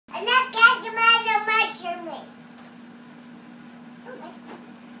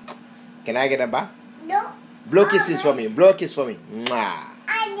Can I get a back? No. Blow kisses for me. Blow a kiss for me. Mwah.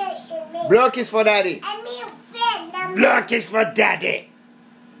 I'm not sure. Blow a kiss for daddy. I mean, friend. Blow a kiss for daddy.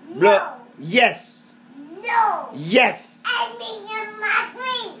 Blow. No. Yes. No. Yes. I mean,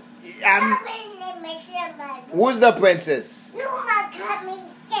 Who's the princess? You might cut me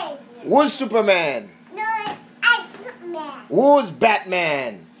savior. Who's Superman? No, I'm Superman. Who's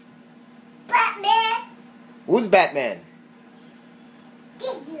Batman? Batman. Who's Batman?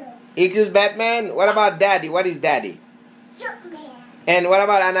 Did you? Equals Batman? What about Daddy? What is Daddy? Superman. And what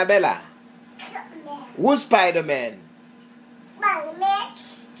about Annabella? Superman. Who's Spider-Man? Spider-Man.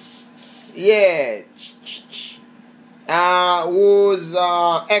 Yeah. Who's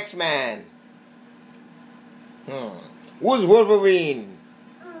X-Man? Who's Wolverine?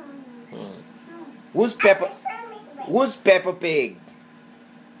 Who's Peppa Pig?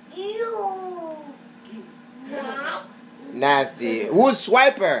 You. Nasty. Who's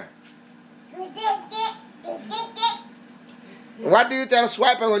Swiper? What do you tell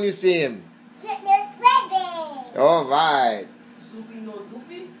Swiper when you see him? All right.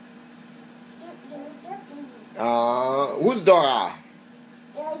 Who's Dora?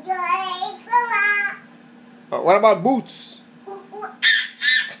 What about Boots?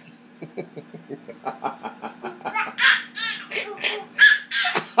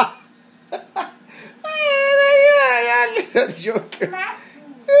 Little joke.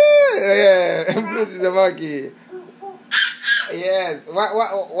 Yeah, Boots is a monkey. Yes.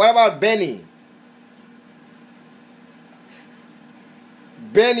 What about Benny?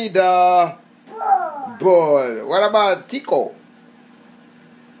 Benny the bull. What about Tico?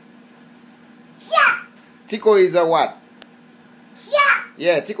 Tico is a what?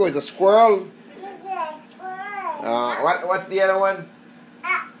 Yeah, Tico is a squirrel. What's the other one?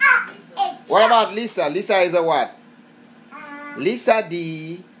 What about Lisa? Lisa is a what? Lisa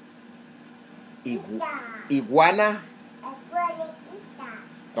the iguana.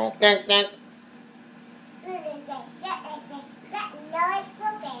 Oh man.